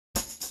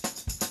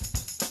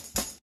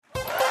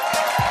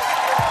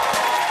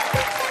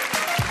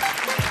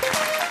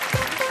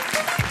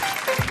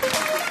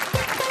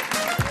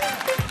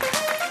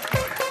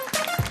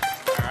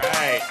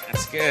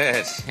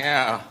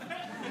Yeah.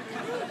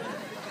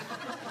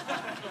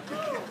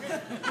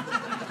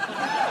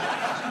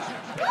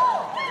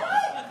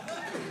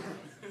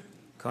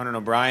 Conan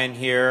O'Brien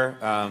here.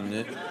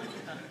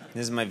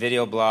 This is my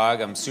video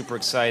blog. I'm super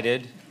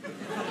excited.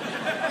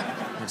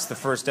 It's the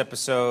first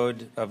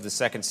episode of the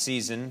second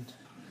season.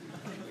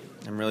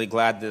 I'm really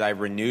glad that I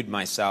renewed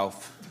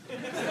myself.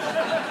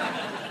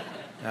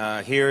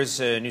 Here's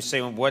a new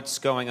segment, What's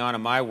Going On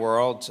in My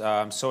World.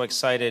 I'm so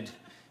excited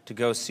to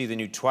go see the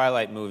new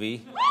Twilight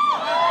movie.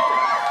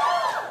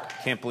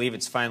 Can't believe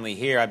it's finally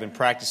here. I've been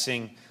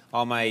practicing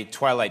all my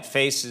Twilight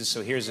faces,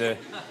 so here's a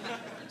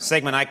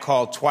segment I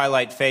call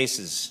Twilight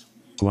Faces.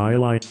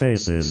 Twilight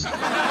Faces.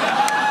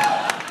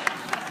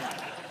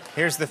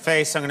 Here's the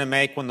face I'm going to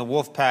make when the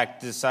wolf pack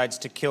decides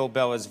to kill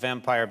Bella's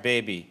vampire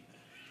baby.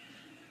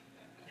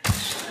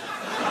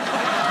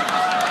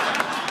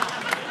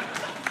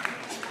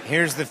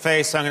 Here's the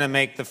face I'm going to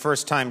make the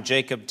first time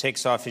Jacob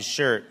takes off his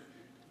shirt.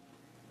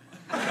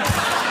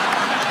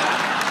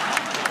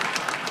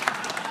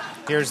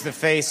 Here's the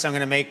face I'm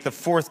going to make the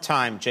fourth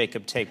time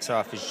Jacob takes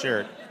off his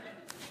shirt.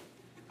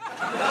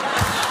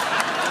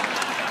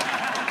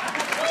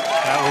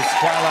 That was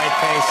Twilight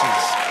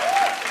Faces.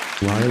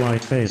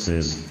 Twilight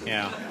Faces.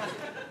 Yeah.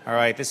 All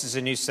right, this is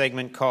a new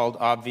segment called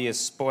Obvious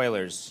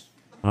Spoilers.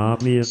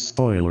 Obvious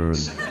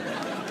spoilers.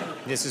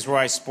 This is where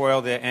I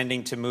spoil the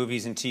ending to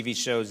movies and TV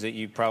shows that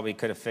you probably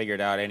could have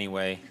figured out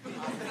anyway.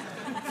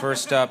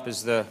 First up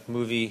is the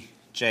movie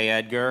J.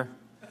 Edgar.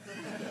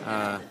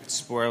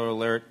 Spoiler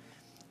alert,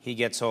 he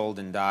gets old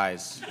and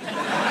dies.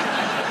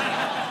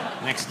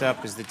 Next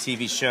up is the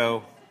TV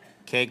show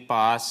Cake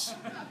Boss.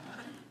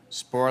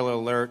 Spoiler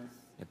alert,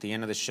 at the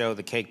end of the show,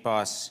 the Cake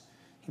Boss,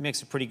 he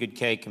makes a pretty good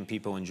cake and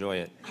people enjoy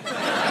it.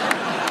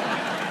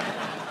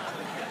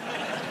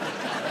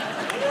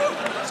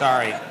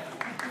 Sorry.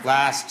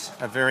 Last,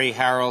 a very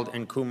Harold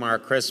and Kumar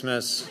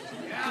Christmas.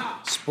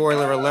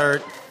 Spoiler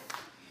alert,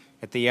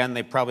 at the end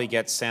they probably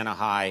get Santa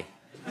high.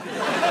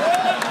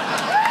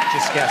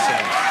 Just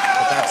guessing,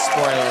 but that's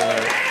spoiler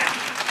alert.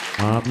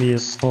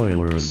 Obvious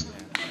spoilers.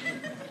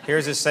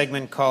 Here's a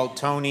segment called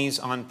Tony's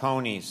on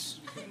Ponies.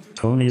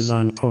 Tony's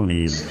on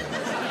Ponies.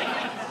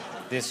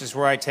 This is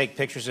where I take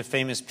pictures of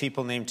famous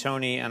people named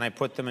Tony and I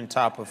put them on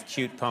top of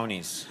cute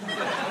ponies.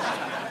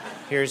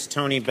 Here's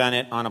Tony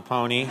Bennett on a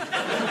pony.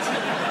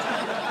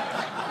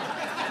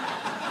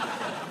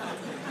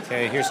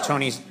 Okay, here's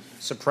Tony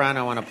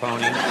Soprano on a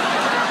pony.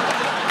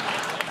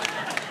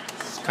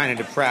 He's kind of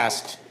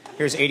depressed.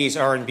 Here's 80s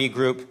R&B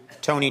group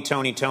Tony,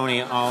 Tony,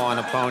 Tony, all on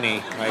a pony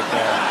right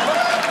there.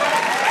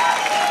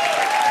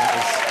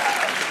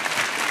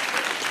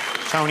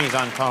 Tony's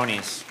on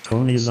Ponies.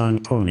 Tony's on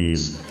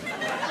Ponies.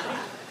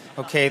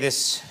 Okay,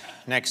 this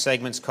next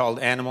segment's called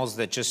Animals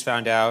That Just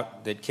Found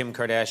Out That Kim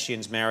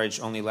Kardashian's Marriage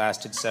Only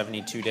Lasted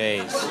 72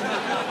 Days.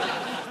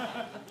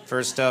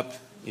 First up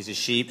is a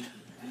sheep.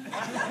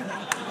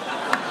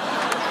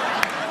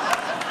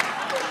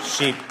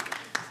 Sheep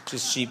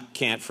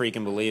can't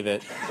freaking believe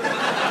it.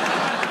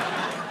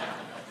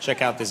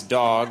 Check out this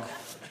dog.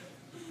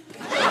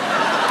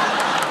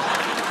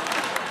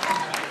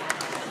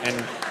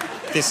 And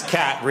this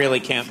cat really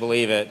can't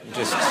believe it.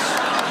 Just...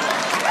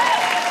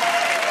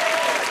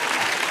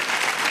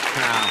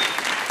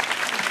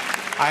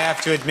 I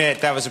have to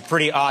admit, that was a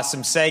pretty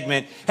awesome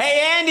segment.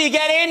 Hey, Andy,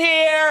 get in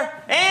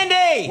here!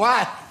 Andy!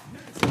 What?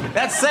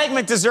 That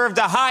segment deserved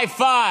a high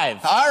five.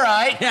 All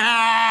right.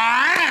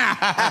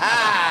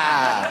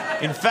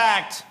 In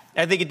fact,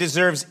 I think it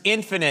deserves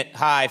infinite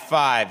high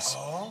fives.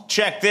 Oh.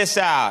 Check this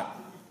out.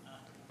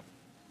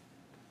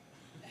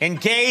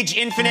 Engage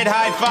infinite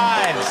high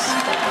fives.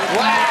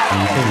 Wow.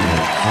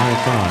 Infinite high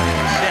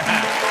fives.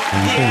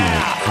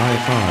 Infinite high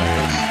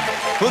fives.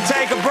 We'll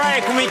take a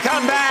break. When we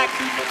come back,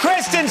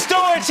 Kristen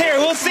Stewart's here.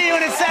 We'll see you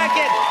in a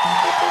second.